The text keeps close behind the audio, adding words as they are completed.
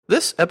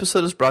This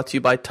episode is brought to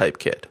you by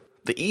Typekit,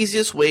 the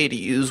easiest way to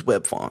use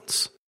web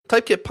fonts.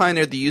 Typekit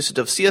pioneered the usage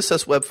of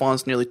CSS web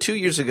fonts nearly 2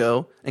 years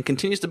ago and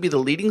continues to be the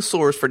leading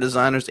source for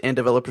designers and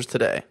developers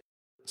today.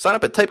 Sign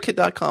up at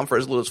typekit.com for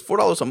as little as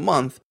 $4 a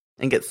month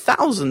and get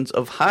thousands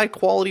of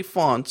high-quality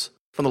fonts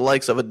from the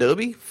likes of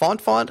Adobe,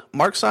 FontFont,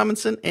 Mark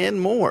Simonson,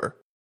 and more.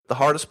 The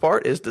hardest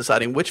part is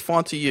deciding which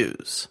font to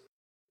use.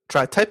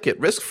 Try Typekit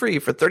risk-free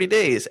for 30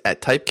 days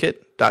at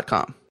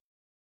typekit.com.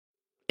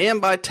 And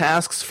by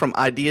Tasks from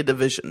Idea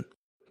Division.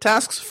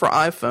 Tasks for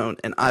iPhone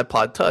and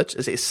iPod Touch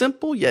is a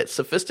simple yet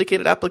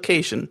sophisticated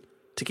application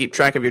to keep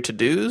track of your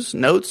to-dos,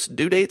 notes,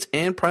 due dates,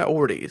 and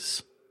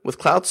priorities. With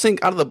Cloud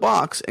Sync out of the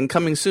box and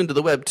coming soon to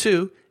the web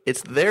too,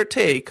 it's their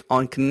take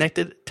on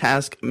connected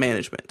task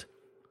management.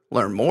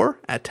 Learn more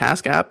at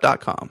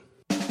taskapp.com.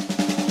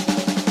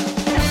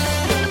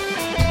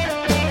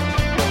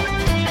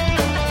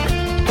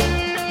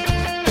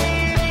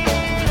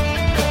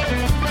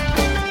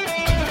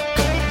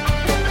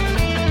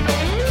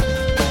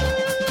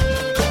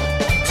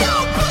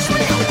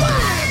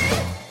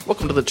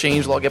 Welcome to the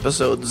Changelog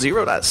episode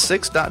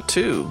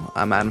 0.6.2.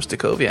 I'm Adam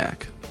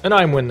Stacoviak. And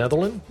I'm Wynn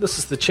Netherland. This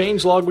is the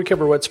Changelog. We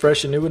cover what's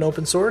fresh and new and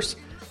open source.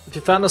 If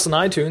you found us on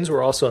iTunes,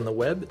 we're also on the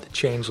web at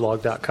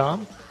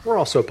changelog.com. We're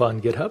also up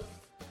on GitHub.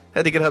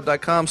 Head to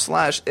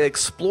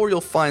github.com/explore.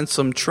 You'll find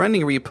some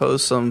trending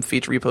reposts, some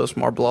feature reposts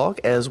from our blog,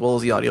 as well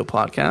as the audio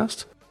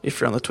podcast. If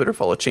you're on the Twitter,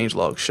 follow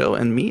Changelog Show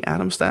and me,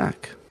 Adam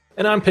Stack.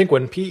 And I'm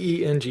Penguin,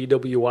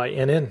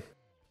 Pengwynn.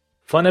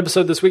 Fun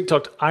episode this week.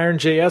 Talked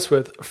IronJS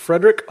with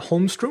Fredrik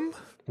Holmström,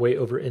 way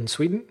over in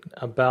Sweden,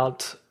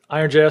 about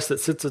IronJS that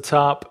sits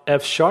atop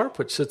F#,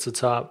 which sits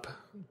atop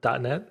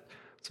 .NET.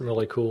 Some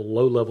really cool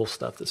low-level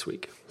stuff this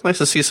week. It's nice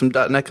to see some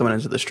 .NET coming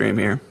into the stream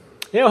here.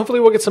 Yeah, hopefully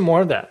we'll get some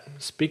more of that.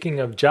 Speaking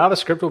of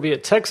JavaScript, we'll be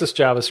at Texas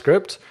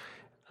JavaScript.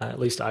 At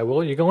least I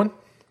will. You going?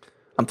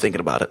 I'm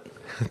thinking about it.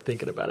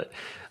 Thinking about it.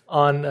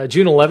 On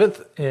June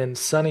 11th in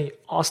sunny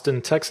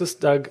Austin, Texas,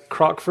 Doug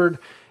Crockford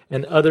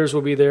and others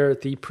will be there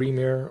at the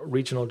premier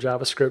regional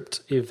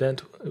JavaScript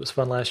event. It was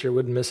fun last year.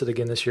 Wouldn't miss it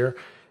again this year.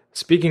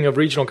 Speaking of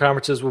regional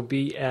conferences, we'll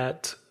be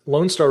at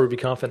Lone Star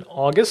RubyConf in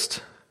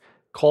August.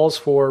 Calls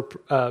for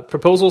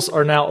proposals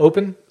are now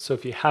open. So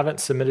if you haven't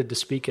submitted to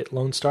speak at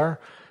Lone Star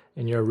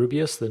and you're a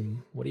Rubyist,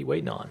 then what are you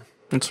waiting on?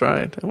 That's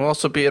right. And we'll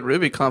also be at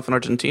RubyConf in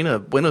Argentina,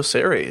 Buenos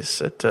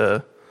Aires at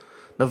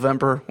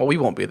November. Well, we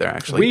won't be there,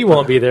 actually. We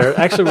won't be there.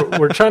 Actually,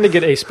 we're trying to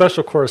get a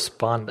special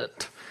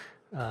correspondent.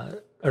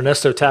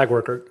 Ernesto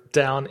Tagworker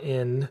down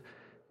in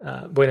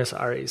Buenos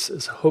Aires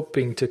is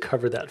hoping to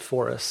cover that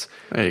for us.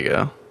 There you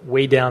go.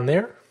 Way down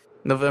there.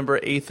 November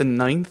 8th and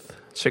 9th.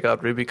 Check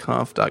out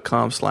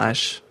rubyconf.com/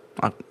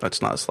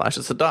 that's not a slash,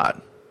 it's a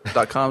dot.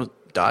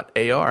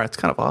 .com.ar. It's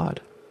kind of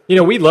odd. You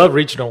know, we love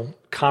regional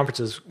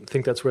conferences. I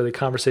think that's where the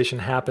conversation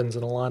happens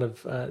in a lot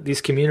of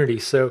these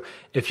communities. So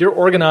if you're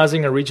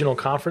organizing a regional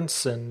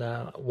conference and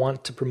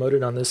want to promote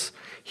it on this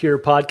here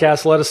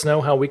podcast, let us know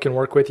how we can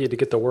work with you to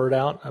get the word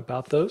out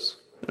about those.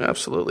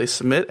 Absolutely.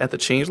 Submit at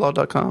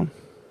thechangelog.com.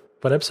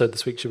 Fun episode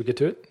this week. Should we get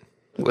to it?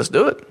 Let's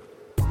do it.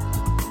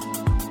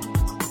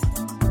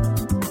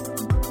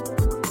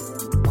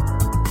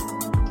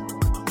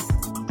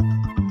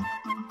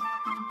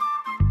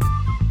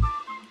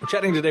 We're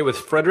chatting today with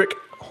Fredrik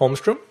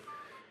Holmström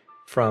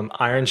from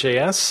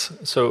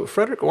IronJS. So,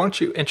 Fredrik, why don't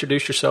you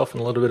introduce yourself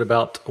and a little bit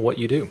about what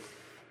you do?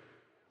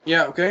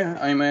 Yeah, okay.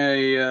 I'm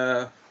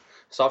a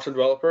software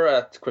developer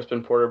at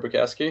Crispin Porter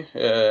Bukaski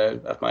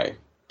at my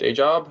day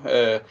job.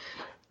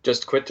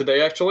 Just quit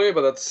today, actually,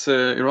 but that's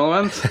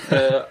irrelevant.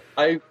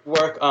 I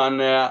work on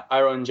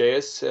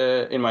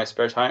IronJS in my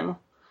spare time,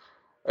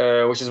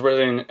 which is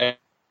really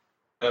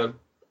I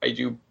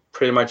do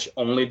pretty much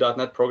only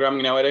 .NET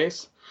programming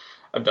nowadays.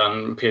 I've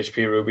done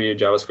PHP, Ruby,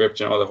 JavaScript,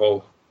 the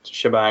whole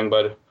shebang,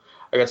 but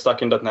I got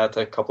stuck in .NET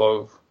a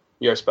couple of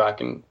years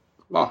back, and,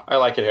 well, I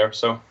like it here,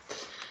 so...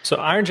 So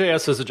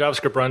IronJS is a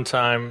JavaScript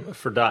runtime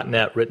for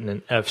 .NET written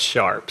in F#.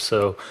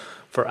 So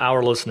for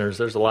our listeners,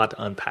 there's a lot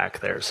to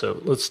unpack there.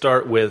 So let's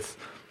start with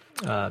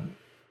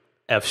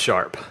F#.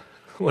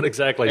 What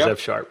exactly is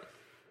F#?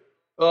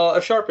 Well,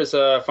 F# is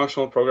a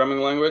functional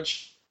programming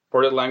language,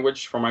 ported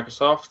language from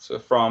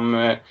Microsoft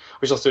from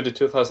Visual Studio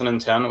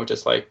 2010, which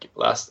is like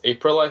last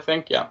April, I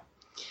think. Yeah.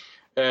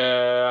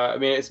 I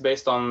mean, it's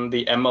based on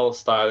the ML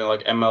style,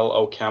 like ML,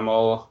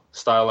 OCaml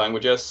style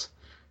languages.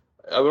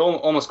 I would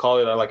almost call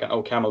it like an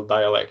OCaml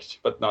dialect,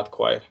 but not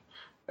quite.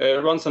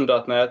 It runs on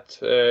 .NET,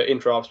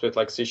 interops with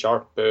like C#,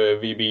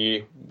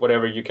 VB,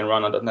 whatever you can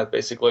run on .NET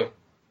basically.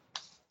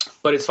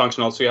 But it's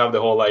functional, so you have the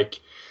whole like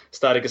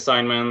static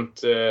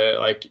assignment,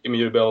 like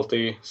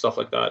immutability, stuff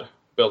like that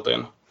built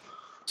in.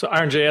 So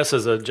IronJS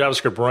is a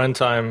JavaScript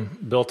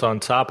runtime built on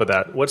top of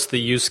that. What's the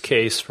use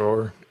case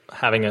for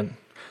having a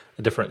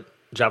different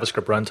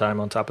JavaScript runtime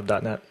on top of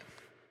 .NET?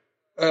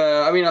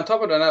 I mean, on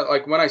top of .NET,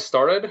 like when I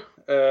started,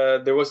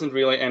 there wasn't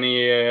really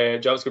any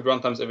JavaScript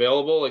runtimes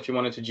available. If you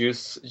wanted to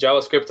use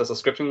JavaScript as a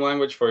scripting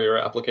language for your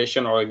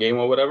application or a game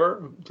or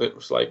whatever,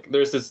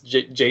 there's this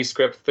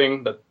JScript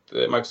thing that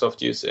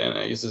Microsoft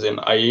uses in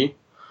IE.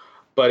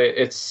 but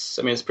it's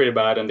pretty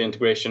bad, and the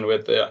integration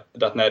with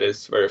 .NET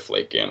is very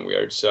flaky and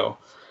weird. So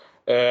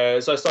I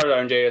started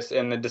IronJS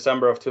in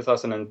December of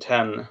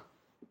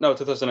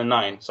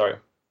 2009. Sorry.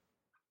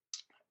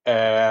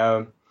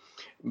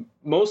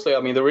 Mostly,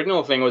 the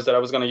original thing was that I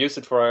was going to use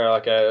it for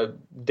like a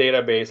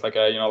database, like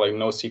a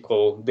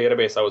NoSQL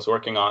database I was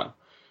working on.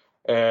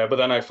 But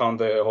then I found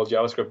the whole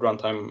JavaScript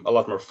runtime a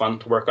lot more fun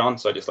to work on,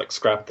 so I just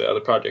scrapped the other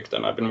project,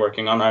 and I've been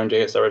working on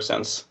IronJS ever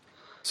since.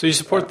 So you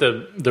support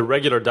the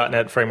regular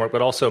 .NET framework,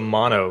 but also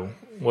Mono.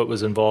 What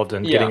was involved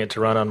in getting it to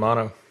run on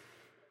Mono?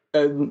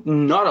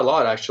 Not a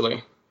lot,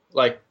 actually.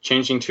 Like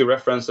changing 2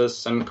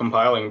 references and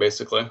compiling,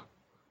 basically.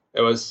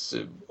 It was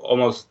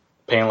almost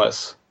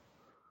painless.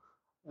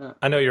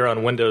 I know you're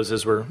on Windows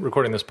as we're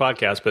recording this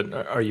podcast, but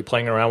are you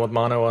playing around with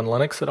Mono on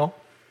Linux at all?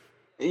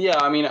 Yeah,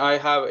 I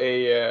have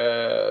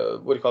a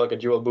a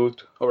dual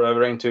boot or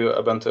whatever into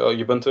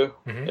Ubuntu.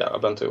 Mm-hmm. Yeah,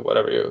 Ubuntu,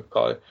 whatever you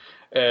call it.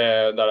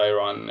 That I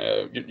run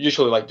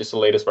usually just the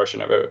latest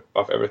version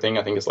of everything.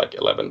 I think it's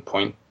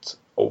 11.04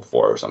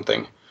 or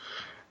something.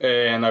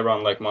 And I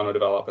run Mono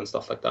develop and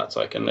stuff like that,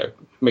 so I can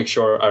make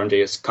sure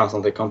IronJS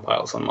constantly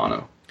compiles on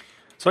Mono.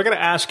 So I got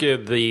to ask you,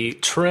 the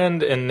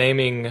trend in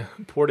naming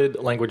ported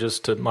languages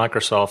to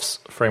Microsoft's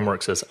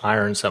frameworks as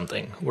Iron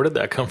something, where did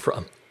that come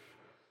from?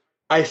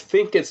 I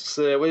think it's,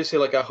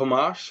 a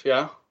homage,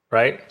 yeah?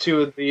 Right.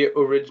 To the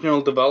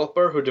original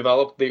developer who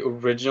developed the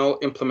original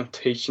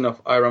implementation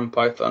of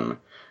IronPython,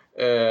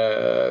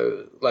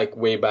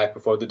 way back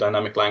before the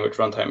dynamic language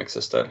runtime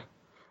existed.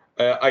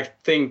 I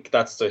think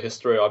that's the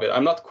history of it.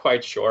 I'm not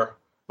quite sure.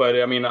 But,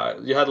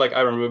 you had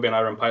Iron Ruby and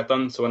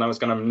IronPython, so when I was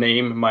going to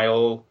name my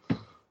little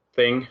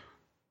thing,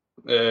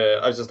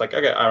 I was just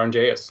okay,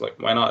 IronJS,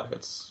 why not?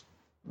 It's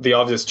the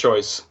obvious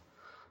choice.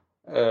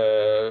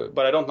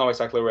 But I don't know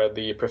exactly where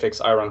the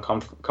prefix iron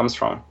comes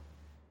from.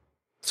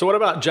 So what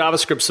about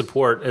JavaScript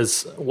support?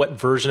 What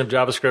version of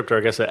JavaScript, or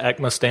I guess an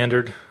ECMA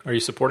standard, are you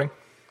supporting?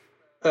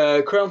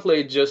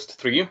 Currently just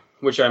 3,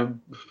 which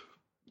I'm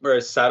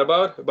very sad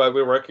about, but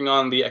we're working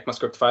on the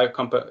ECMAScript 5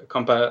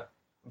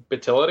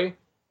 compatibility.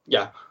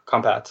 Yeah,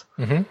 compat.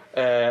 Mm-hmm.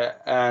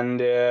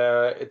 And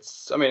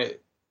it's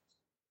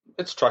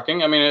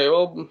trucking.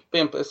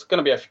 It's going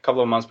to be a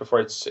couple of months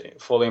before it's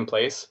fully in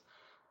place.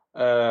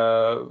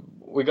 I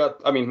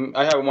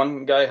have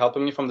one guy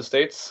helping me from the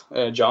States,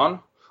 John.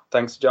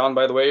 Thanks, John,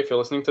 by the way, if you're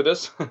listening to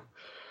this.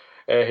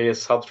 He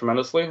has helped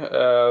tremendously.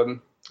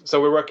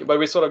 So we're working, but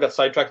we sort of got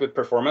sidetracked with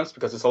performance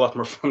because it's a lot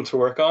more fun to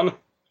work on.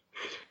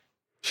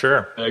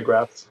 Sure.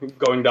 Graphs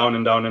going down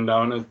and down and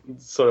down.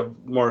 It sort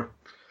of more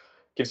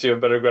gives you a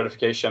better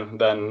gratification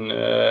than.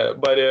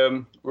 But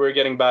we're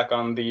getting back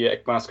on the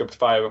ECMAScript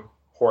 5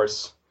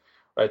 horse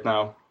right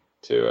now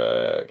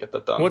to get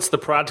that done. What's the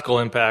practical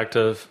impact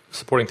of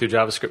supporting through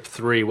JavaScript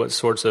 3? What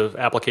sorts of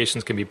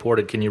applications can be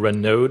ported? Can you run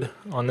Node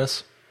on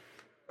this?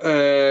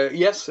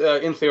 Yes,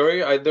 in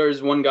theory.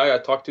 There's one guy I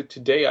talked to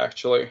today,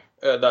 actually,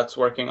 that's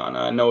working on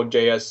a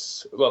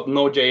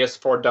Node.js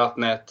for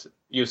 .NET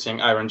using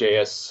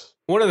IronJS.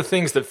 One of the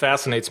things that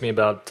fascinates me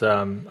about,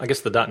 I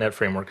guess, the .NET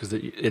framework is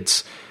that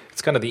it's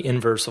kind of the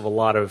inverse of a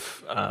lot of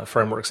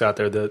frameworks out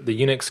there. The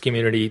Unix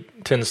community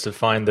tends to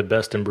find the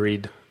best in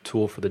breed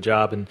tool for the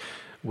job, and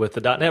with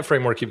the .NET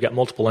framework, you've got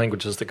multiple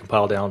languages that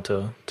compile down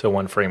to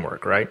one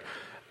framework, right?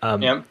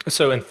 Yeah.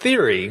 So in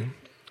theory,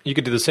 you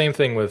could do the same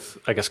thing with,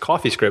 I guess,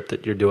 CoffeeScript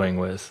that you're doing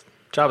with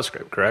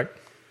JavaScript, correct?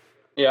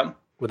 Yeah.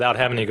 Without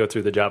having to go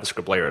through the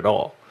JavaScript layer at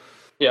all.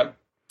 Yeah.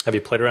 Have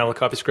you played around with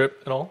CoffeeScript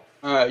at all?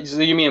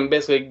 So you mean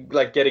basically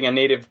getting a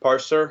native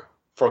parser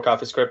for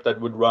CoffeeScript that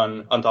would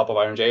run on top of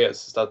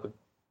IronJS? Is that the...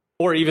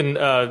 Or even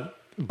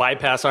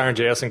bypass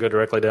IronJS and go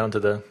directly down to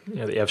the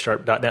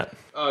F#.NET.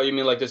 Oh, you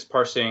mean just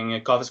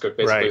parsing CoffeeScript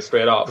basically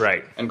straight off,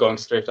 right? And going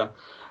straight down.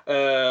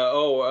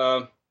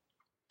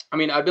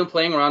 I've been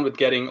playing around with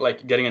getting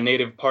a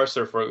native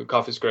parser for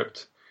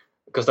CoffeeScript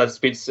because that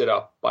speeds it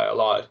up by a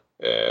lot.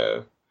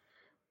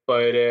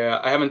 But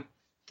I haven't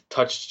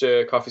touched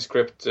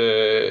CoffeeScript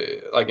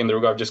in the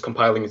regard of just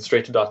compiling it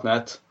straight to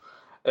 .NET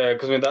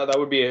because that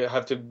would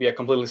have to be a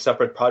completely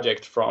separate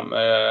project from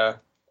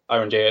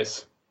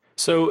IronJS.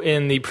 So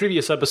in the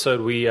previous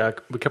episode, we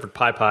covered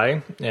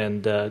PyPy,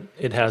 and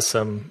it has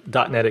some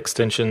 .NET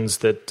extensions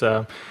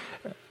that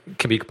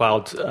can be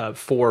compiled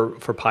for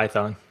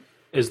Python.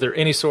 Is there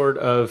any sort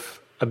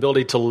of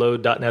ability to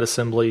load .NET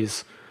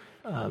assemblies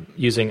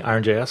using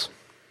IronJS?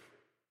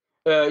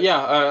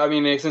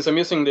 Since I'm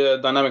using the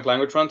dynamic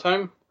language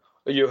runtime,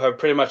 you have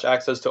pretty much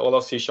access to all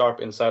of C#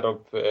 inside of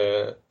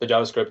the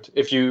JavaScript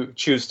if you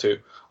choose to.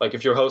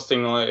 If you're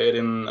hosting it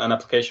in an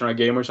application or a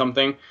game or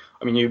something,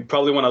 you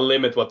probably want to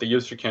limit what the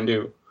user can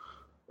do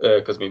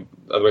because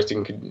otherwise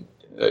you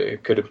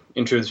could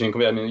intrude.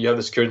 You have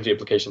the security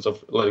implications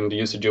of letting the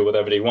user do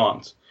whatever they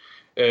want.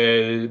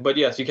 But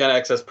yes, you can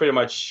access pretty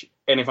much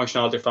any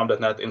functionality from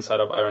 .NET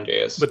inside of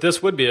IronJS. But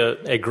this would be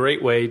a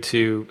great way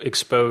to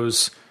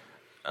expose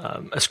a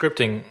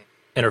scripting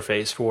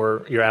interface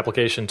for your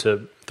application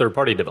to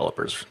third-party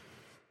developers.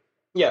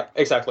 Yeah,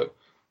 exactly.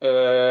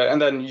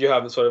 And then you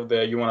have sort of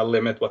you want to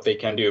limit what they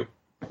can do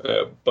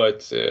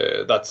but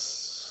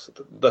that's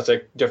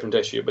a different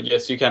issue. But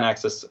yes, you can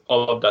access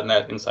all of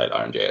 .NET inside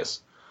IronJS.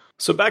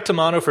 So back to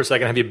Mono for a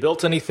second. Have you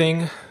built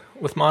anything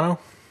with Mono?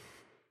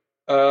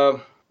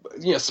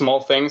 Yeah,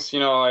 small things.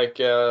 Like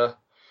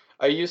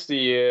I use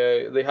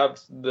they have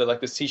the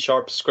C#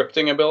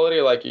 scripting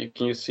ability. Like you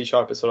can use C# as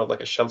sort of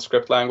like a shell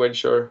script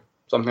language or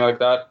something like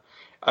that.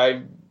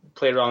 I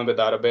played around with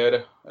that a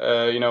bit,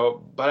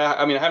 but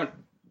I haven't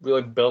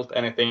really built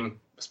anything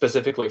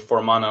specifically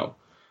for Mono.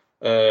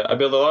 I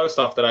build a lot of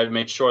stuff that I've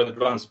made sure that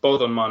runs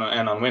both on Mono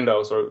and on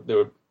Windows or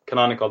the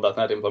canonical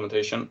 .NET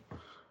implementation,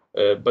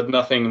 but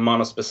nothing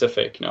Mono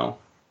specific.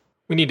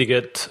 We need to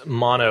get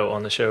Mono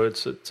on the show.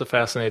 It's a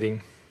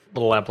fascinating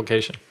little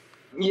application.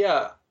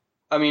 Yeah,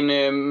 I've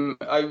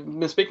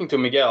been speaking to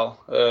Miguel.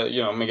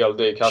 Miguel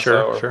de Casa.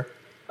 Sure.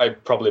 I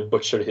probably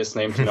butchered his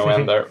name to no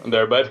end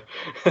there, but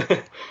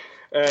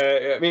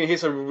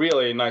he's a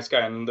really nice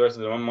guy, and there's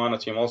the Mono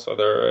team also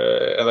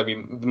there. The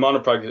Mono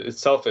project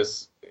itself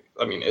is,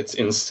 it's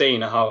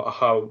insane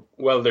how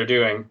well they're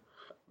doing.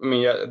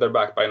 They're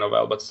backed by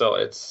Novell, but still,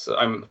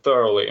 I'm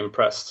thoroughly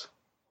impressed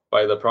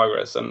by the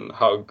progress and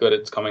how good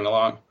it's coming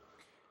along.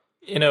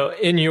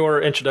 In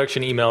your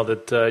introduction email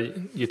that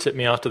you tipped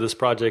me off to this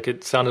project,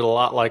 it sounded a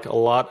lot like a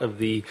lot of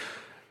the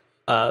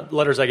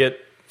letters I get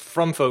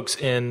from folks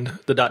in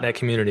the .NET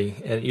community.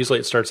 And usually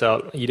it starts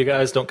out, you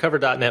guys don't cover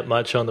 .NET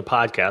much on the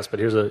podcast, but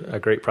here's a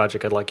great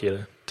project I'd like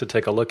you to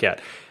take a look at.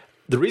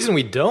 The reason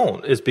we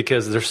don't is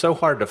because they're so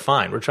hard to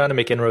find. We're trying to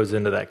make inroads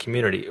into that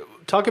community.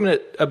 Talk a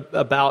minute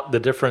about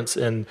the difference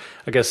in,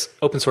 I guess,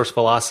 open source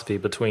philosophy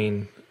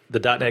between the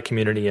 .NET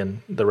community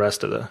and the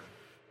rest of the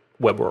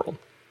web world.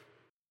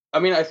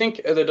 I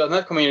think the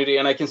 .NET community,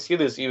 and I can see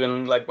this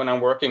even like when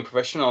I'm working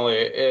professionally,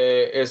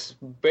 is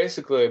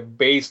basically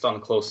based on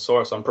closed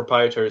source, on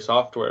proprietary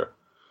software.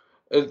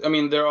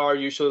 There are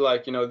usually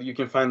you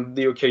can find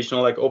the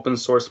occasional open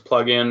source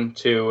plugin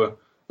to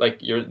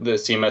the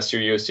CMS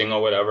you're using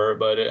or whatever.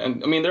 But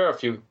there are a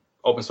few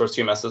open source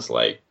CMSs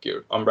like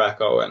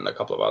Umbraco and a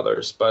couple of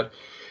others. But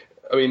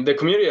the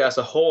community as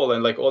a whole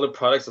and all the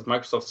products that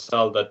Microsoft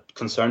sell that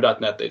concern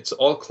 .NET, it's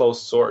all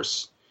closed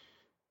source.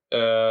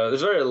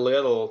 There's very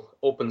little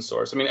open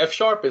source.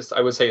 F#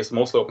 I would say is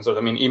mostly open source.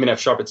 Even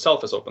F#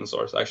 itself is open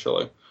source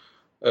actually.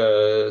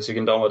 So you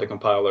can download the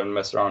compiler and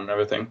mess around and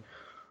everything.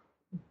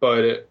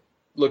 But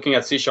looking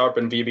at C#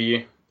 and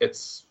VB,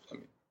 it's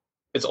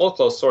all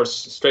closed source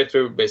straight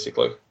through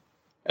basically.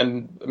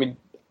 And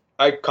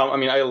I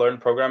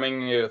learned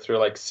programming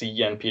through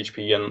C and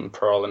PHP and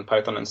Perl and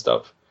Python and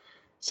stuff.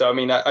 So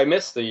I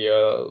miss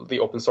the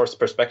open source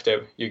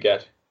perspective you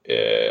get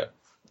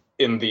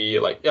in the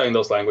in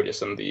those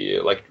languages and the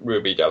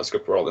Ruby,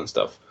 JavaScript world and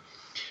stuff.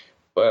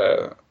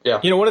 But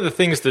yeah, one of the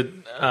things that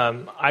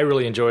I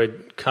really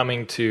enjoyed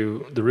coming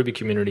to the Ruby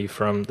community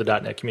from the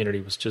 .NET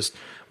community was just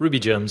Ruby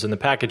gems and the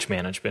package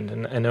management.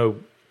 And I know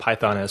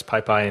Python has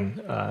PyPy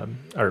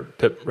or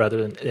pip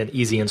rather an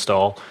easy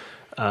install.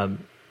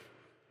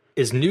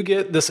 Is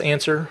NuGet this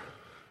answer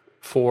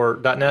for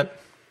 .NET?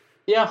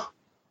 Yeah,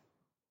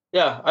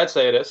 I'd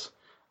say it is.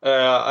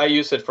 I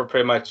use it for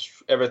pretty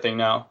much everything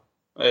now.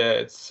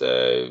 I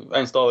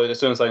install it as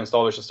soon as I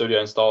install Visual Studio.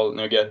 I install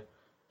NuGet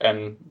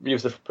and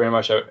use it for pretty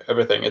much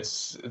everything.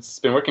 It's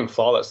been working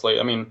flawlessly.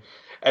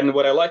 And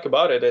what I like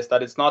about it is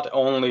that it's not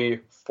only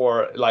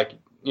for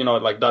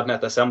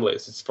 .NET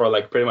assemblies. It's for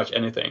pretty much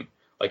anything,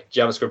 like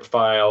JavaScript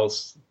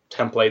files,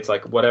 templates,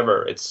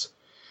 whatever. It's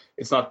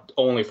not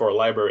only for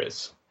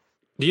libraries.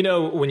 Do you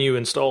know when you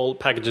install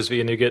packages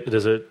via NuGet,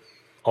 does it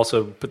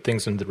also put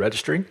things into the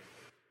registry?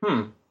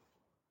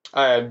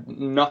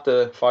 Not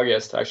the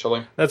foggiest,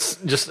 actually. That's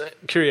just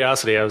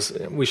curiosity.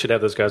 We should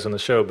have those guys on the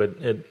show, but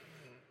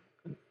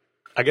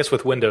I guess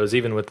with Windows,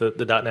 even with the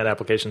 .NET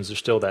applications, there's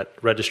still that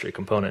registry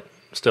component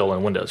still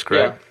in Windows,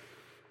 correct?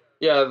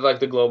 Yeah,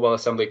 the global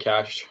assembly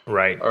cache.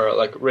 Right. Or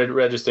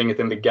registering it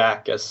in the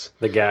GAC as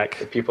the GAC.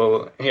 The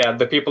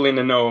people in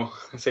the know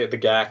say the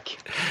GAC.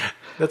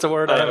 That's a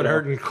word I haven't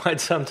heard in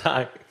quite some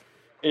time.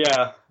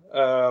 Yeah.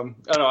 I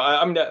don't know.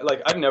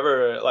 I've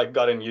never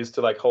gotten used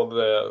to how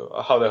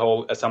the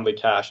whole assembly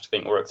cached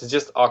thing works. It's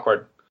just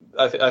awkward.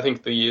 I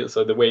think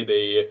the way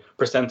they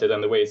present it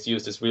and the way it's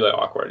used is really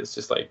awkward. It's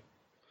just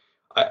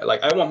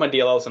I want my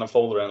DLLs in a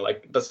folder and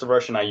that's the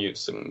version I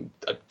use and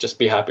I'd just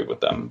be happy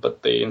with them.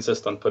 But they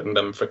insist on putting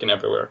them freaking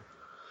everywhere.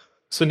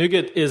 So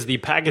NuGet is the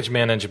package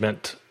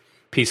management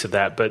piece of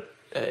that. But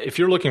if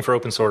you're looking for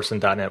open source in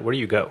 .NET, where do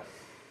you go?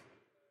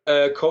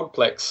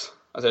 Codeplex.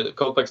 I said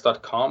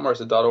codeplex.com or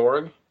is it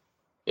 .org?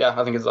 Yeah,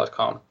 I think it's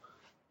 .com.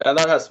 And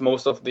that has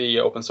most of the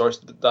open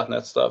source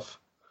 .NET stuff.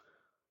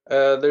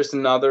 There's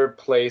another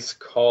place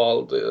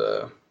called,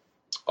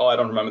 I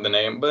don't remember the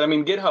name. But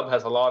GitHub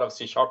has a lot of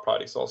C#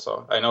 projects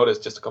also. I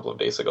noticed just a couple of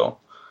days ago.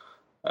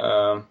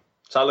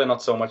 Sadly,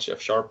 not so much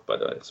F#,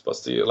 but I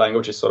suppose the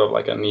language is sort of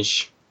like a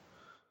niche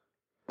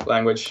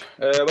language.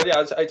 But yeah,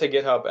 I'd say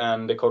GitHub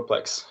and the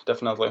Codeplex,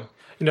 definitely.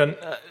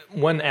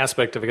 One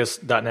aspect of, I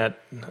guess, .NET,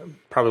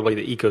 probably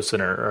the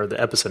ecocenter or the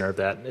epicenter of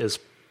that is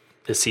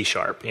is C#.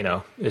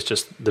 It's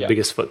just the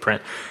biggest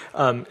footprint.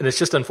 And it's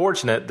just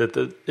unfortunate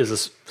that is a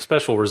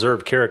special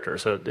reserved character.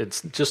 So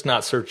it's just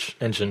not search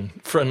engine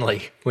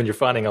friendly when you're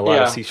finding a lot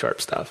of C#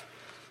 stuff.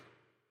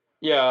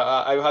 Yeah,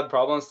 I've had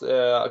problems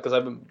because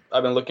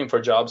I've been looking for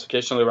jobs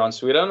occasionally around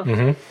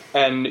Sweden,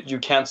 and you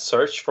can't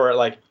search for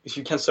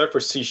C#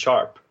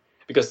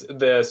 because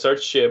the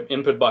search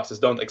input boxes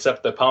don't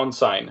accept the pound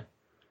sign.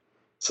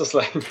 So it's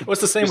like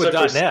what's the same with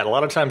 .NET? A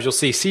lot of times you'll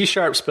see C#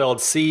 spelled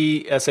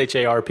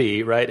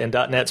CSHARP, right, and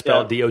 .NET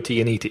spelled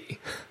DOTNET.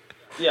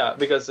 Yeah,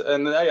 because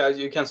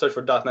you can't search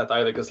for .NET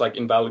either because like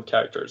invalid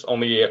characters,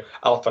 only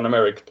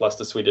alphanumeric plus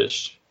the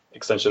Swedish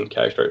extension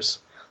characters.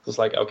 So it's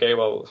like okay,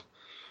 well.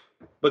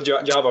 But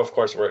Java, of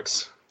course,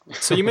 works.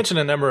 So you mentioned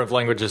a number of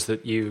languages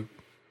that you,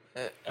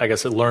 I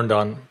guess, learned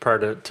on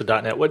prior to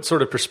 .NET. What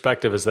sort of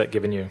perspective has that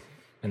given you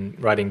in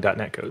writing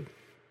 .NET code?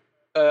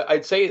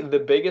 I'd say the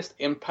biggest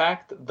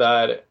impact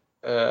that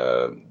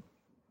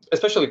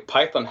especially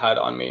Python had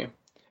on me,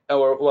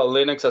 or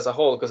Linux as a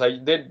whole, because I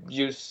did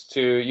used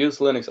to use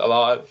Linux a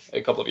lot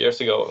a couple of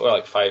years ago, or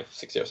like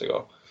 5-6 years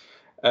ago.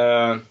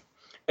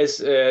 Is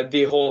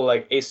the whole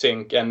like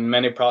async and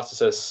many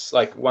processes,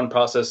 like one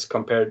process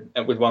compared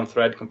with one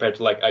thread compared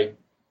to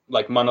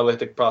like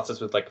monolithic process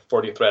with like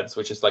 40 threads,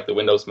 which is like the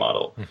Windows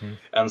model,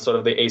 and sort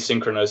of the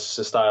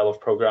asynchronous style of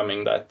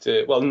programming that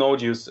Node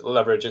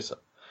leverages,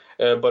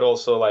 but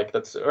also like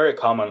that's very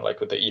common like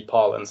with the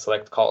epoll and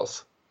select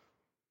calls,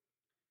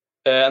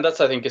 and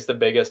that's I think is the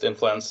biggest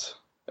influence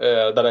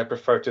that I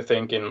prefer to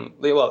think in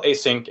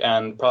async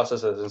and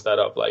processes instead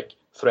of like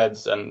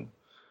threads and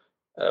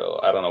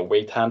I don't know,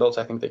 wait handles,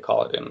 I think they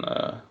call it in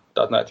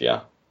 .NET,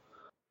 yeah.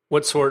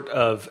 What sort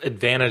of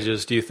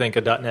advantages do you think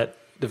a .NET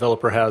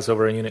developer has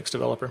over a Unix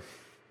developer?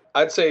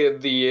 I'd say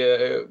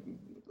because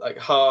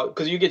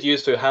you get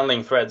used to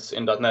handling threads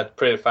in .NET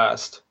pretty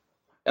fast.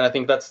 And I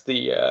think that's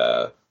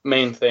the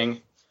main thing.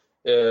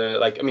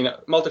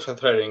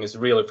 Multi-threading is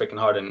really freaking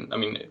hard. And I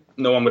mean,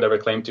 no one would ever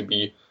claim to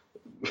be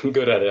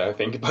good at it, I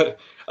think. But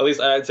at least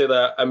I'd say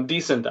that I'm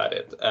decent at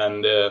it.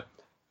 And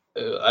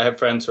I have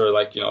friends who are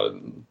like,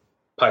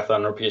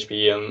 Python or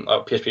PHP, and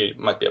PHP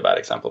might be a bad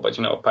example, but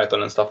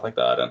Python and stuff like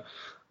that. And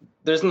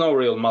there's no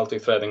real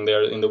multi-threading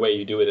there in the way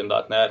you do it in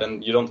 .NET,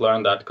 and you don't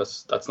learn that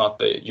because that's not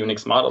the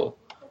Unix model.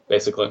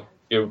 Basically,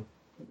 you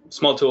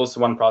small tools,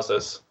 one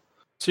process.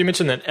 So you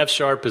mentioned that F#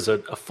 is a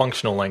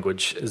functional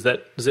language. Is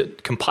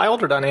it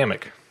compiled or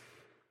dynamic?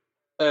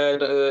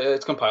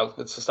 It's compiled.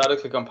 It's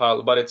statically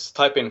compiled, but it's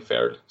type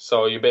inferred.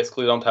 So you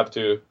basically don't have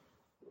to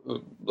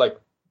like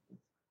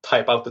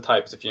type out the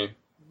types if you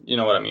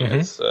know what I mean.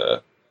 It's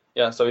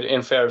so it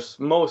infers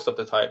most of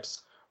the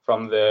types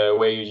from the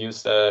way you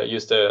use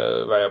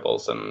the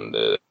variables and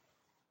the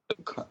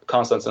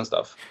constants and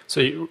stuff. So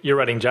you're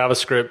writing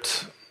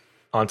JavaScript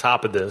on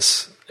top of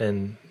this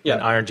in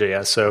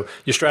IronJS. So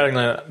you're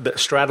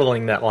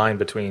straddling that line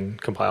between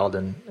compiled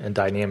and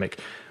dynamic.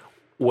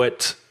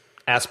 What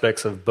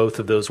aspects of both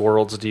of those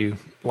worlds do you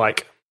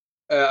like?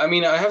 I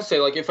have to say,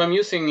 like, if I'm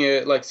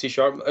using like C#,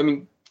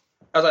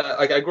 as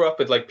I grew up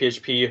with like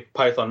PHP,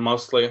 Python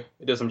mostly.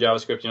 I did some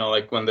JavaScript,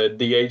 like when the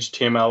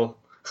HTML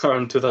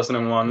around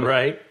 2001.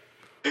 Right.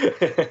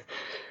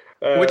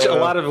 Which a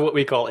lot of what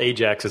we call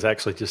AJAX is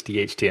actually just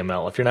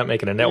DHTML. If you're not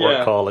making a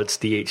network call, it's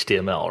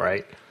DHTML,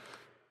 right?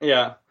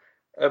 Yeah.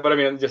 But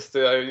just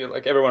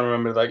like everyone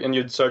remembered, like, and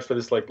you'd search for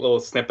this like little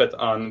snippet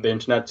on the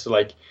internet to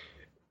like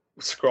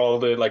scroll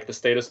the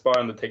status bar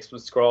and the text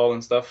would scroll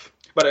and stuff.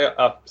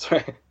 But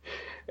sorry.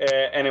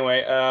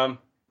 Anyway,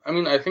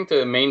 I think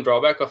the main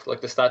drawback of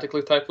like the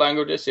statically typed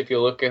languages, if you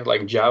look at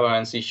like Java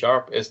and C#,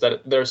 is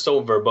that they're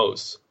so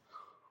verbose.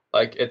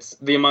 Like it's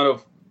the amount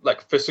of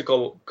like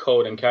physical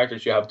code and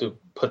characters you have to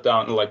put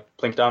down, like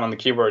plink down on the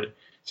keyboard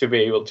to be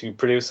able to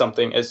produce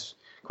something is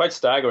quite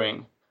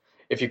staggering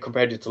if you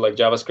compared it to like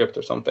JavaScript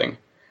or something.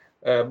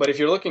 But if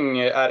you're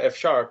looking at F#,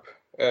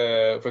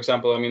 for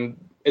example,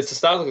 it's a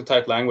statically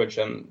typed language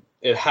and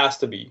it has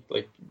to be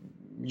like,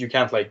 you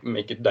can't like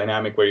make it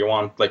dynamic where you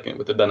want, like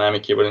with the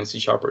dynamic keyboard and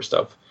C# or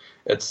stuff.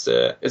 It's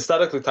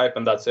statically typed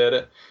and that's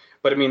it.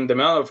 But the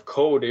amount of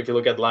code, if you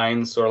look at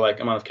lines or like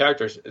amount of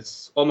characters,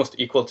 it's almost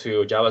equal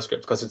to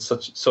JavaScript because it's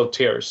so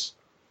terse.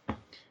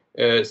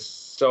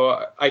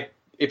 So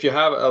if you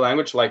have a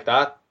language like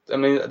that,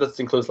 that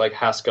includes like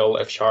Haskell,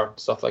 F#,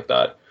 stuff like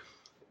that.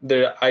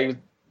 I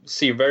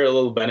see very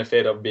little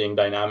benefit of being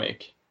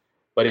dynamic.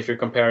 But if you're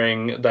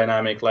comparing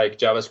dynamic like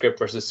JavaScript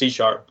versus C#,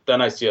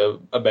 then I see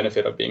a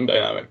benefit of being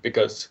dynamic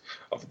because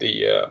of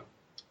the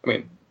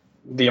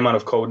amount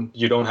of code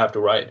you don't have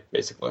to write,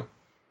 basically.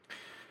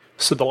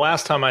 So the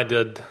last time I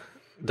did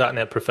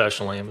 .NET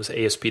professionally, it was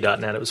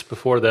ASP.NET. It was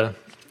before the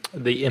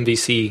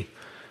MVC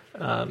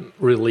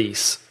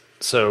release.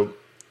 So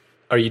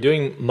are you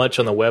doing much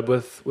on the web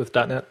with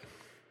 .NET?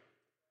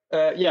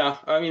 Yeah,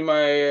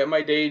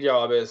 my day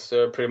job is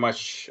pretty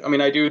much,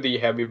 I do the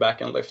heavy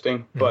backend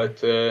lifting,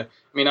 but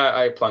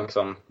I plunk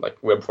some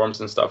like web forms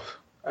and stuff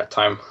at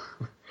time.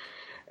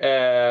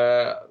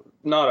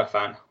 Not a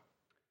fan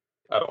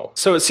at all.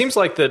 So it seems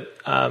like that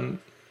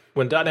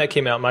when .NET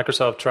came out,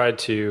 Microsoft tried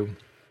to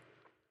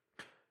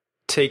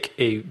take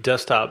a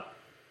desktop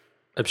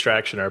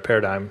abstraction or a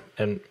paradigm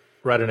and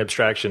write an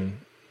abstraction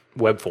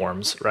web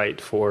forms, right,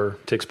 to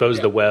expose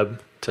the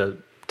web to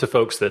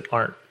folks that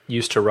aren't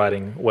used to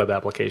writing web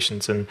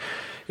applications. And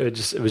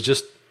it was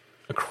just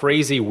a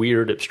crazy,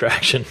 weird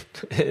abstraction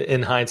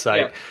in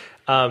hindsight.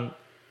 Yeah.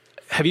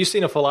 Have you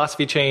seen a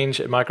philosophy change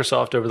at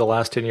Microsoft over the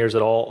last 10 years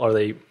at all? Are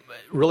they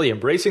really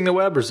embracing the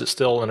web, or is it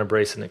still an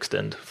embrace and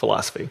extend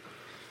philosophy?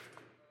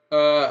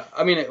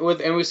 I mean, with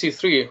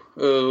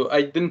MVC3,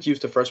 I didn't use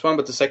the first one,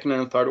 but the second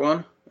and the third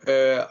one,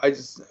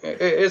 it's,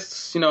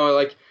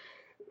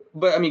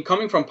 but I mean,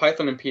 coming from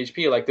Python and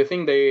PHP, like the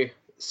thing they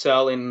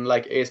sell in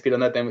like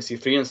ASP.NET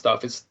MVC3 and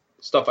stuff is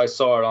stuff I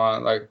saw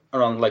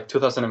around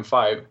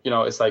 2005.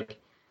 It's like,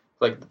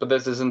 but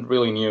this isn't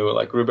really new.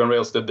 Like Ruby on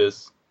Rails did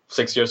this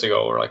 6 years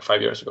ago or like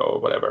 5 years ago or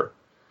whatever.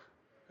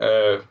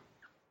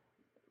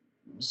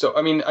 So,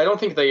 I mean, I don't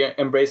think they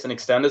embrace and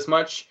extend as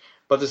much,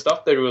 but the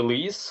stuff they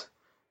release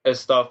is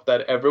stuff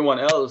that everyone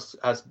else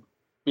has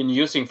been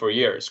using for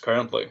years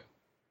currently.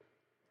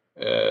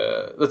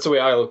 That's the way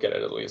I look at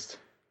it, at least.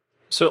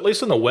 So at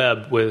least on the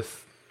web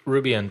with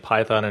Ruby and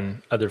Python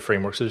and other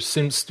frameworks, there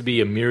seems to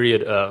be a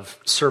myriad of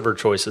server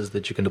choices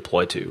that you can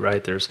deploy to,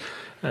 right? There's,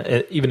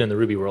 even in the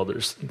Ruby world,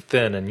 there's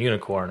Thin and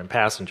Unicorn and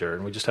Passenger,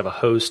 and we just have a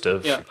host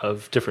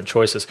of different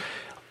choices.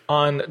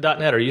 On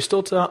 .NET, are you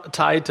still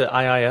tied to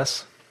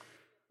IIS?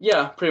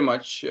 Yeah, pretty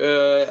much.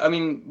 I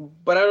mean,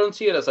 but I don't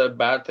see it as a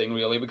bad thing,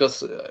 really,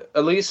 because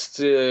at least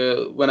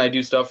when I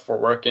do stuff for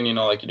work and, you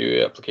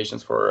do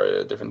applications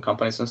for different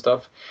companies and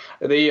stuff,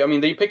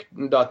 they picked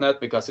 .NET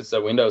because it's a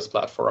Windows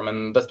platform,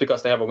 and that's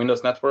because they have a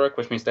Windows network,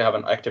 which means they have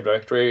an Active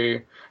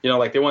Directory. They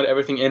want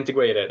everything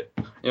integrated.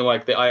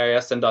 Like the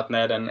IIS and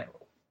 .NET and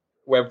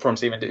web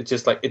forms even, it's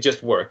just it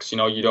just works.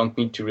 You don't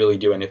need to really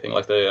do anything.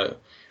 Like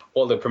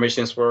all the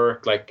permissions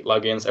work, like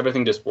logins,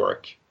 everything just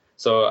work.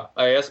 So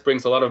IIS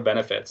brings a lot of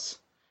benefits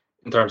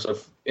in terms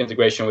of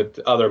integration with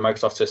other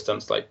Microsoft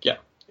systems like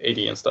AD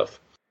and stuff.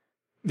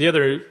 The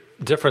other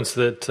difference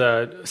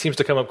that seems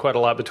to come up quite a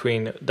lot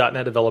between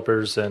 .NET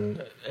developers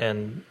and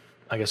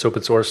I guess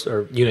open source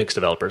or Unix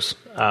developers,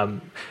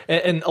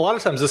 and a lot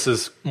of times this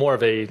is more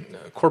of a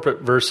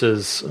corporate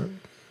versus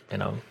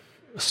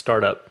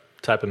startup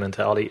type of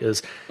mentality,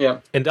 is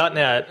in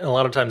 .NET, a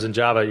lot of times in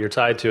Java, you're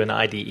tied to an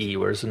IDE,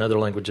 whereas in other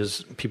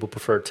languages, people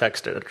prefer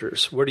text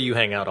editors. Where do you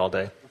hang out all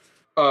day?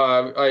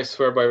 I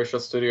swear by Visual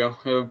Studio.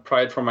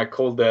 Pride from my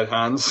cold dead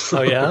hands.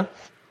 Oh yeah?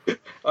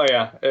 Oh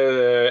yeah.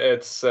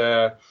 It's.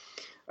 I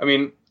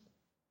mean,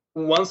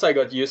 once I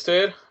got used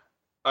to it,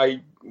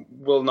 I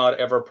will not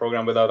ever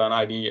program without an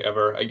IDE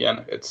ever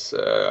again. It's.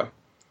 I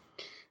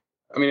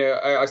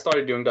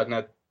started doing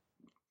 .NET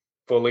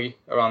fully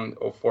around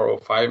 04,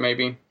 05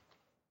 maybe,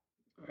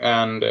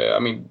 and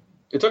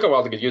it took a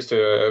while to get used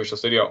to Visual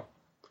Studio.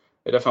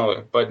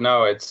 Definitely, but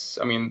now it's,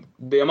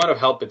 the amount of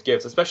help it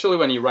gives, especially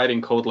when you're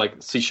writing code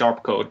like C#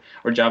 code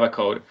or Java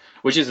code,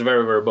 which is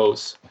very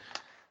verbose.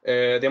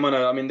 The amount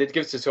of, it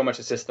gives you so much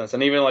assistance.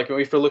 And even like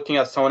if you're looking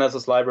at someone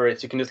else's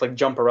libraries, you can just like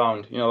jump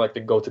around, like the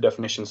go-to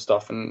definition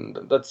stuff. And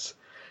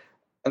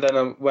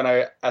then when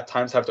I at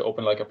times have to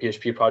open like a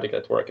PHP project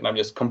at work and I'm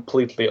just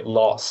completely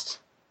lost,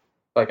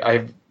 like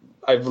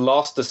I've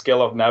lost the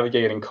skill of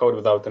navigating code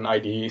without an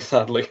IDE,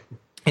 sadly.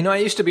 I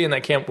used to be in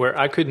that camp where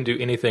I couldn't do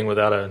anything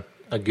without a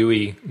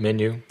GUI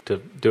menu to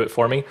do it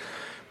for me.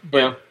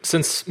 But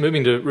since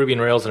moving to Ruby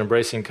and Rails and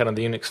embracing kind of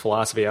the Unix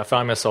philosophy, I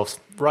find myself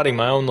writing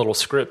my own little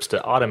scripts to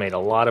automate a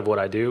lot of what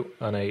I do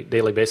on a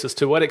daily basis.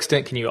 To what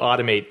extent can you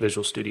automate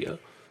Visual Studio?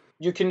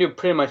 You can do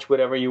pretty much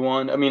whatever you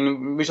want.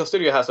 Visual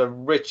Studio has a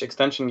rich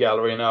extension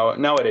gallery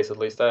nowadays at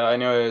least. I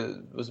know it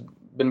was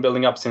been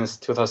building up since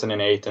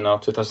 2008, and now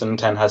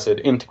 2010 has it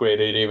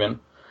integrated even.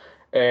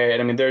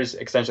 And there's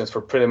extensions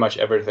for pretty much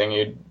everything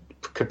you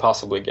could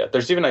possibly get.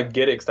 There's even a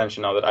Git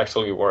extension now that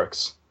actually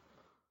works.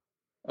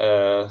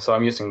 So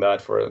I'm using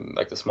that for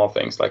like the small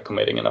things like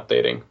committing and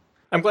updating.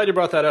 I'm glad you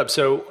brought that up.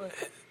 So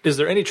is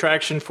there any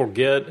traction for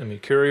Git and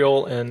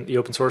Mercurial and the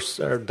open source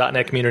or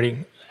 .NET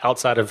community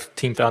outside of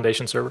Team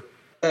Foundation Server?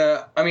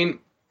 I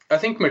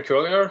think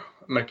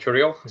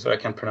Mercurial, so I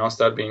can't pronounce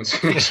that being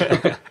Swedish,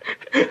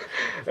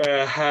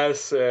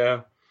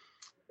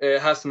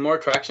 has more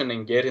traction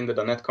than Git in the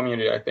 .NET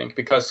community, I think,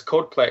 because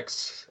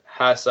Codeplex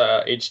has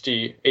a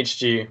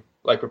HG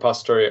like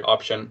repository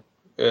option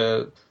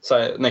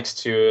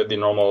next to the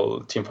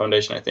normal Team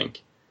Foundation, I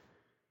think.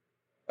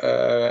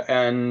 But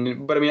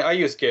I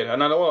use Git,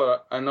 and I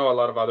know a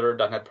lot of other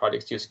 .NET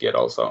projects use Git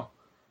also.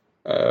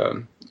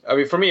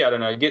 For me, I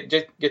don't know.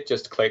 Git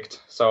just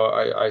clicked, so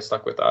I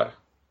stuck with that.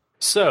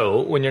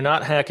 So when you're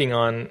not hacking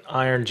on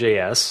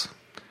IronJS,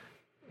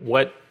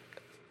 what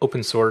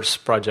open source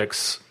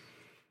projects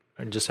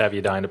just have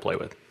you dying to play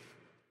with?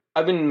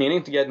 I've been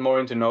meaning to get more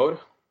into Node.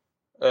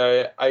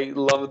 I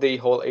love the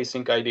whole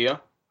async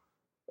idea.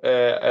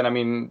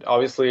 And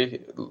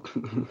obviously,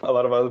 a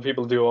lot of other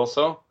people do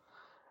also.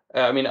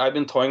 I've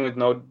been toying with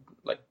Node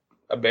like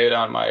a bit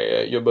on my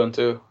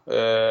Ubuntu,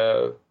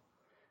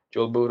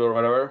 dual boot or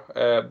whatever.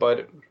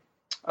 But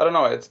I don't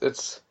know.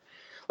 It's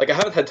like I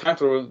haven't had time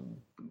to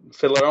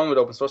fiddle around with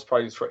open source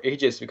projects for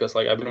ages because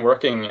like I've been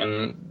working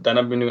and then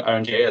I've been doing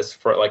IronJS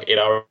for like 8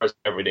 hours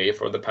every day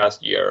for the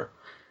past year.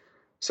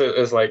 So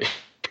it's like,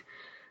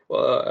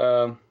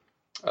 well,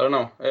 I don't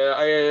know.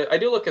 I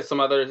do look at some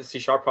other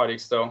C#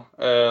 projects though,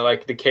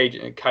 like the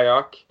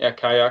Kayak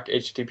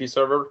HTTP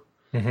server.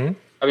 Mm-hmm.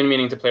 I've been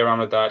meaning to play around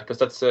with that because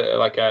that's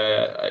like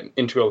an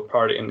integral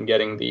part in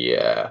getting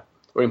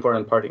or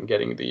important part in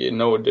getting the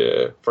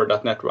node for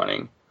 .NET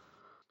running.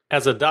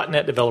 As a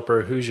 .NET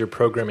developer, who's your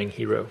programming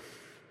hero?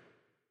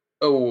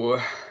 Oh,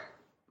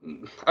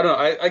 I don't know.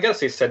 I gotta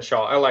say Sid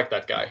Shaw. I like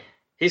that guy.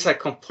 He's a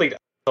complete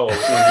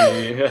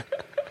asshole.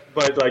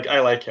 But like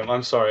I like him.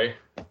 I'm sorry.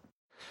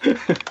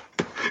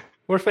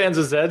 We're fans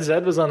of Zed.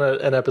 Zed was on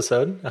an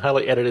episode, a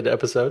highly edited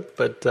episode,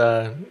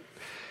 but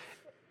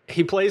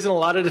he plays in a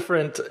lot of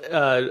different,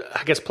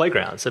 I guess,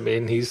 playgrounds. I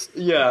mean,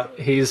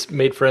 he's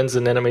made friends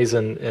and enemies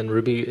in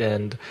Ruby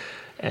and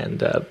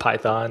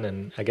Python,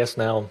 and I guess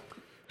now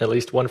at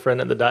least one friend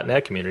in the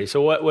 .NET community.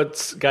 So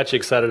what's got you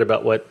excited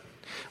about what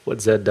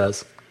Zed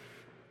does?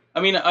 I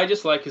mean, I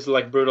just like his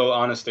like brutal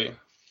honesty.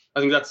 I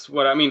think that's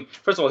what I mean.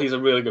 First of all, he's a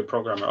really good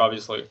programmer,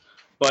 obviously.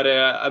 But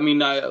I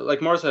mean, I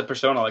like Morris had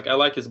persona. Like I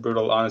like his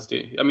brutal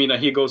honesty. I mean,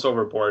 he goes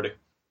overboard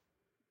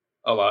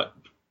a lot,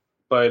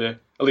 but at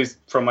least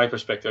from my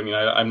perspective, I mean,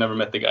 I've never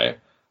met the guy,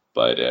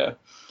 but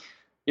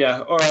yeah.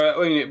 Or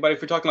I mean, but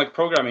if we're talking like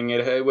programming,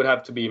 it would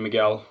have to be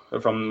Miguel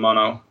from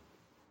Mono.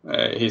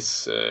 He's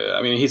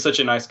such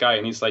a nice guy,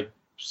 and he's like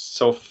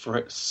so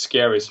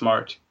scary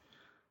smart.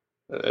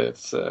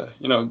 It's I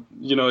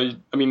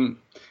mean,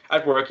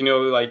 at work,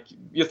 like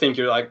you think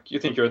you're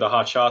the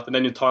hot shot, and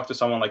then you talk to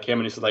someone like him,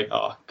 and he's like,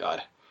 oh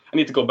god, I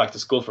need to go back to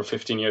school for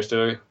 15 years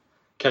to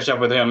catch up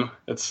with him.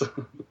 It's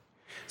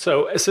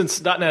so since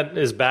 .NET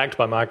is backed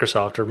by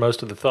Microsoft, are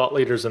most of the thought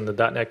leaders in the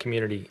 .NET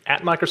community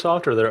at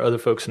Microsoft, or are there other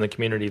folks in the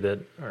community that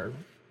are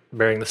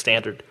bearing the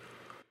standard?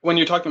 When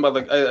you're talking about,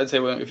 like, I'd say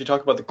if you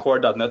talk about the core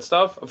 .NET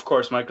stuff, of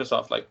course,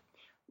 Microsoft, like,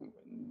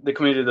 the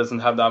community doesn't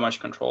have that much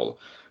control.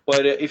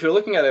 But if you're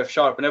looking at F#,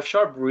 and F#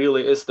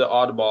 really is the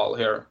oddball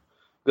here.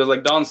 Because,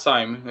 like, Don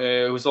Syme,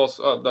 who's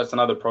also, that's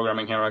another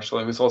programming here,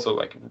 actually, who's also,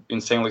 like,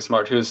 insanely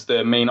smart, who's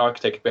the main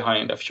architect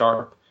behind F#.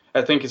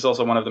 I think he's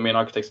also one of the main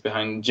architects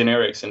behind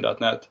generics in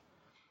 .NET.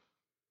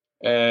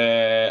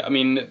 I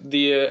mean,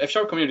 the F#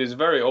 community is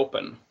very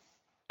open.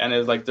 And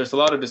it's like there's a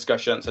lot of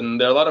discussions, and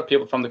there are a lot of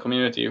people from the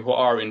community who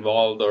are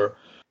involved. Or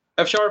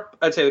F#,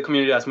 I'd say the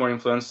community has more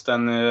influence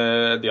than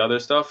the other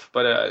stuff.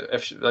 But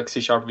like C#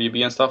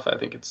 VB and stuff, I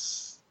think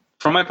it's,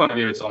 from my point of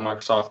view, it's all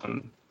Microsoft,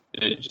 and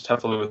you just have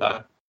to live with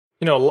that.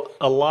 You know,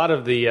 a lot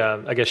of the,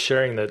 I guess,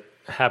 sharing that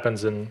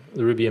happens in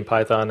the Ruby and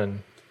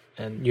Python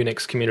and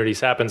Unix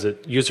communities happens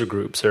at user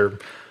groups. Are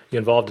you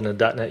involved in a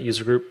 .NET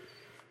user group?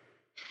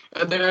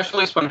 There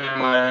actually is one here in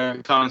my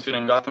town in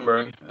Sweden,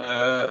 Gothenburg.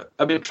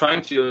 I've been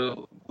trying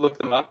to look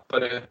them up,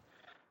 but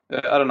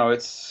I don't know.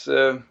 It's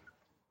I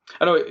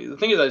know the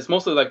thing is that it's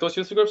mostly like those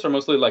user groups are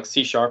mostly like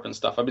C# and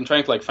stuff. I've been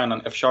trying to like find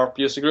an F#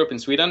 user group in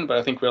Sweden, but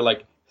I think we're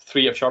like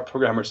 3 F#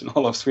 programmers in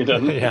all of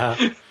Sweden. Yeah.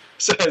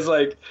 So it's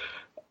like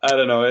I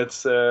don't know.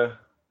 It's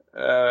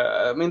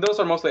I mean those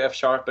are mostly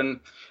F# and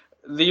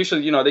they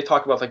usually they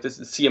talk about like this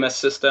CMS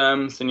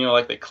systems and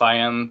like the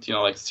client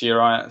like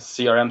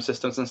CRM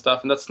systems and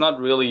stuff, and that's not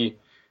really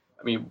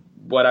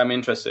what I'm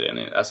interested in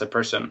as a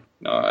person.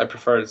 I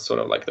prefer sort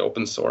of like the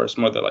open source,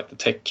 more the like the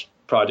tech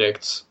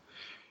projects,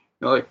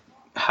 like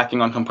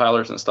hacking on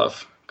compilers and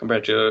stuff,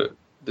 compared to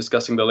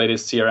discussing the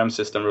latest CRM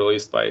system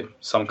released by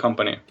some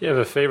company. Do you have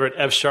a favorite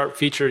F#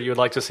 feature you would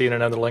like to see in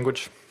another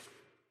language?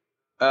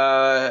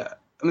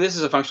 This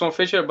is a functional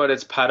feature, but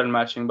it's pattern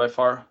matching by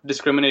far.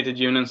 Discriminated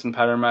unions and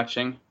pattern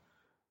matching.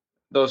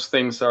 Those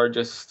things are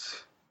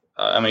just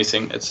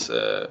amazing. It's,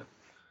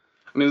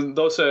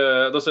 those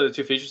are the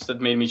 2 features that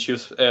made me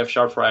choose F#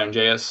 for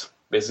IronJS,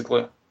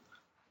 basically,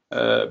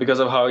 because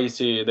of how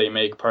easy they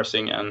make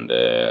parsing and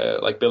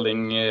like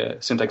building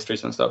syntax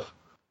trees and stuff.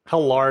 How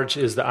large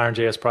is the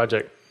IronJS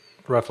project,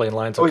 roughly in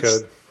lines of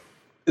code?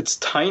 It's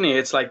tiny.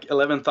 It's like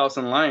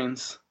 11,000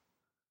 lines.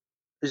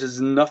 Which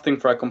is nothing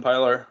for a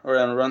compiler or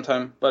a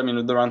runtime. But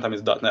the runtime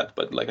is .NET,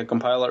 but like a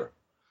compiler.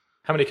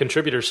 How many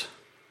contributors?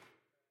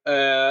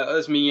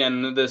 There's me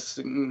and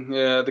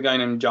the guy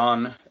named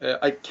John.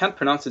 I can't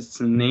pronounce his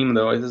name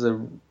though. I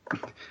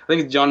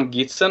think it's John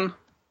Gitsen.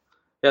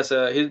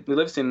 He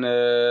lives in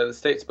the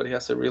States, but he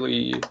has a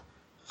really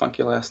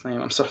funky last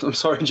name. I'm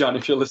sorry, John,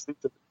 if you're listening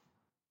to it.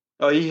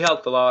 Oh, he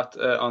helped a lot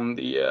on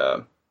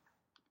the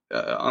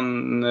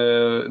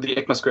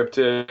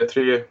ECMAScript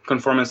 3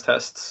 conformance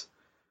tests.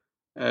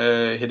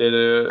 He did,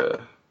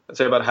 I'd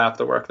say, about half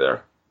the work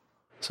there.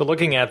 So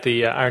looking at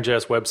the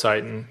IronJS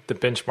website and the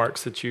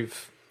benchmarks that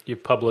you've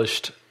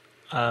published,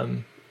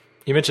 you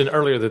mentioned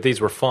earlier that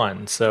these were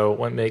fun. So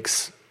what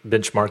makes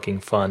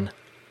benchmarking fun?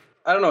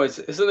 I don't know.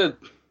 Isn't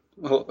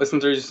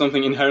there just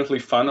something inherently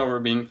fun over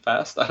being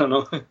fast? I don't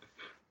know.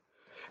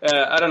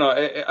 I don't know.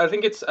 I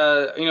think it's,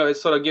 it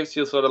sort of gives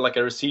you sort of like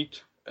a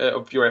receipt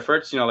of your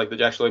efforts. Like that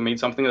you actually made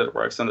something that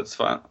works and that's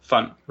fun,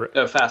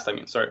 fast. I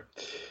mean, sorry.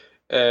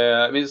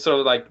 It's sort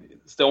of like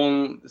it's the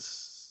own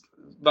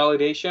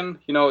validation.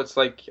 It's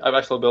like I've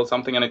actually built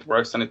something and it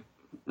works and it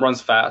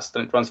runs fast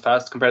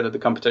compared to the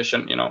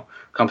competition.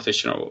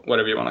 Competition or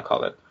whatever you want to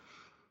call it.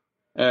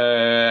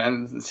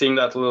 And seeing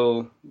that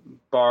little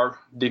bar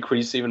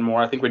decrease even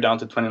more, I think we're down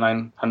to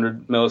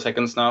 2,900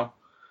 milliseconds now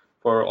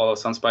for all of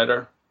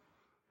SunSpider.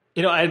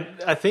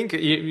 I think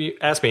you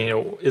asked me,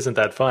 isn't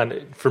that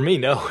fun? For me,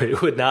 no,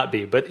 it would not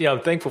be. But,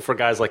 I'm thankful for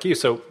guys like you.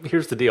 So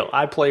here's the deal.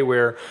 I play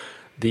where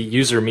the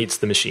user meets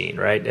the machine,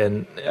 right?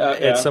 And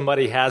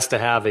somebody has to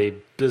have a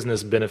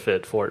business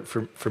benefit for it,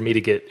 for me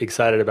to get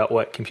excited about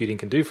what computing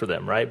can do for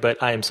them, right?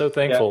 But I am so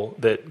thankful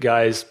that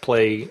guys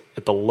play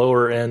at the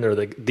lower end or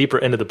the deeper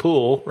end of the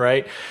pool,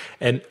 right?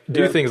 And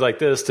do things like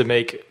this to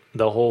make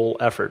the whole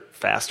effort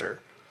faster.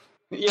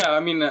 Yeah,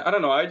 I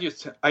don't know. I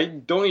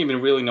don't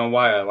even really know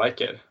why I like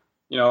it.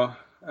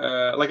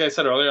 Like I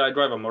said earlier, I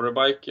drive a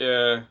motorbike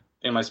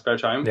in my spare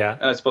time. Yeah.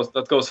 And I suppose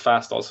that goes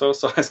fast also.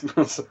 So I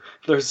suppose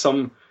there's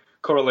some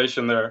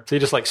correlation there. So you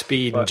just like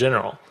speed in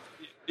general?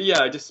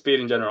 Yeah, just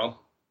speed in general.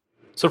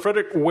 So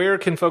Fredrik, where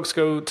can folks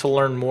go to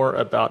learn more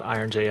about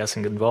IronJS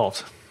and get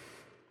involved?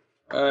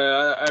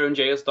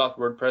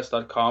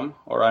 IronJS.wordpress.com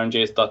or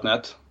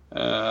IronJS.net.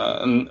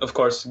 And of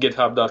course,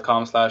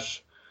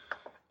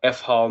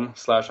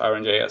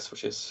 github.com/fhalm/IronJS,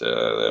 which is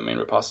the main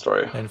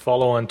repository. And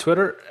follow on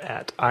Twitter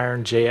at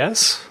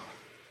IronJS.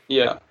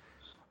 Yeah.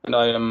 And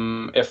I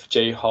am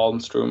FJ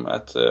Holmström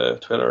at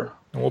Twitter.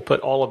 And we'll put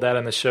all of that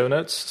in the show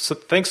notes. So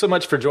thanks so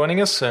much for joining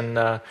us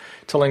and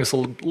telling us a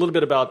little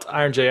bit about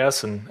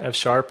IronJS and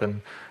F#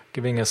 and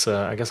giving us,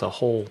 a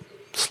whole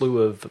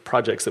slew of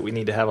projects that we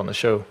need to have on the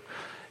show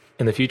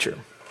in the future.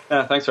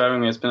 Yeah, thanks for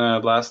having me. It's been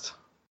a blast.